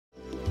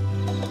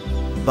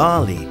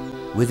Bali,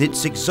 with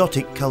its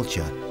exotic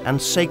culture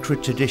and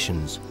sacred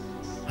traditions,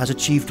 has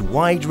achieved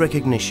wide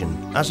recognition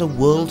as a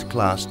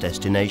world-class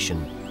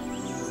destination.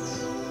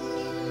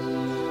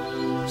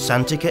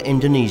 Santika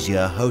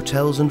Indonesia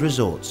Hotels and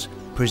Resorts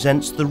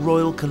presents the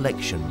Royal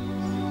Collection.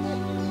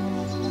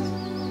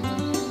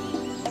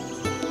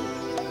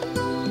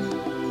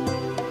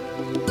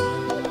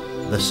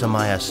 The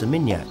Samaya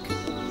Seminyak,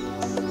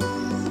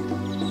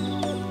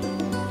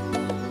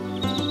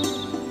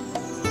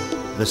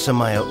 the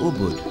Samaya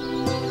Ubud,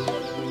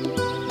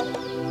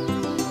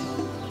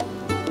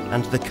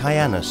 and the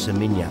Kayana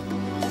Seminyak.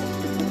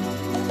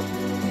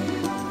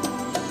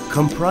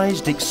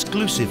 Comprised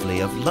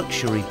exclusively of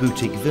luxury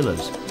boutique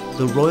villas,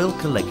 the Royal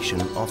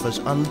Collection offers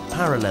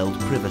unparalleled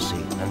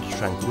privacy and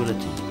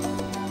tranquility.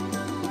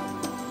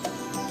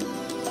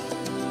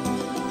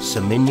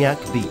 Seminyak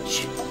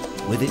Beach,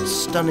 with its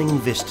stunning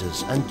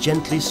vistas and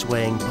gently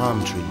swaying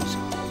palm trees,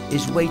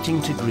 is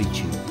waiting to greet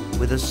you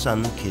with a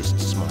sun-kissed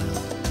smile.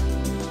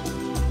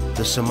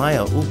 The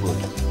Samaya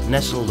Ubud,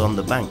 nestled on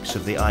the banks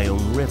of the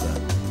Ayung River,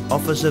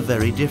 offers a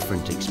very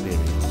different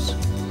experience.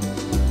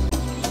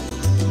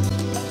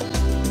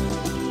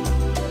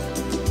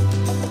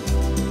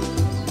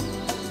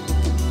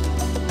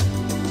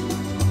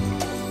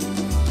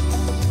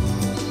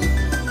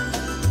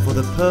 For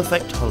the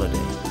perfect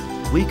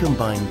holiday, we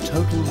combine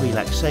total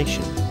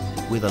relaxation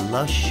with a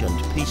lush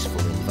and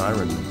peaceful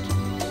environment.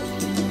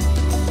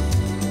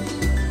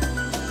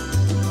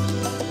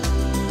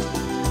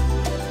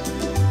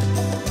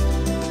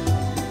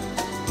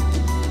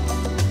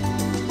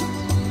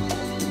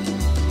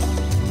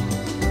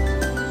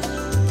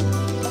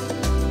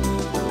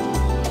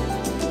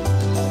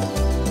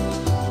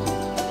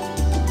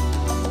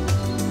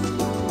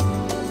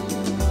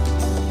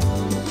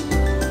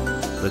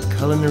 The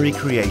culinary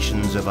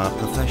creations of our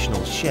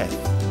professional chef,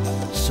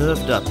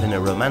 served up in a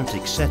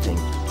romantic setting,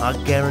 are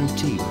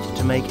guaranteed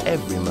to make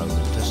every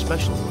moment a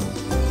special one.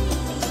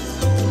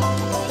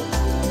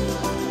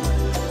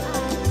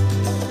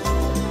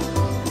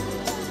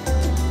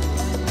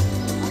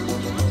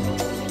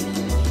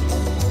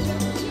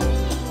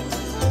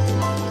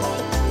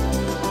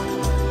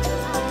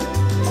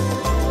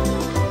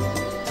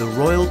 The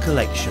Royal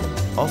Collection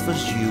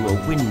offers you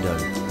a window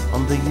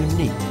on the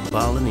unique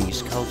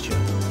Balinese culture.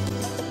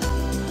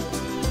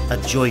 A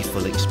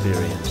joyful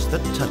experience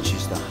that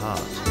touches the heart.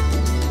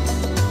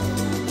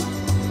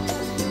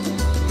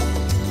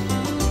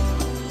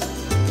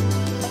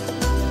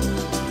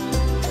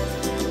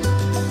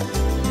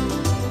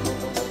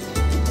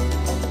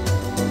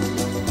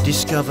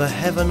 Discover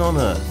heaven on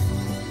earth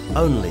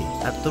only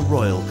at the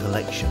Royal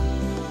Collection.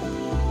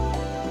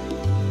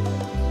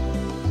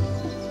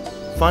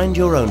 Find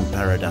your own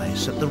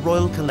paradise at the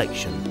Royal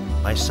Collection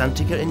by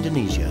Santika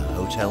Indonesia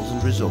Hotels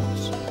and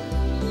Resorts.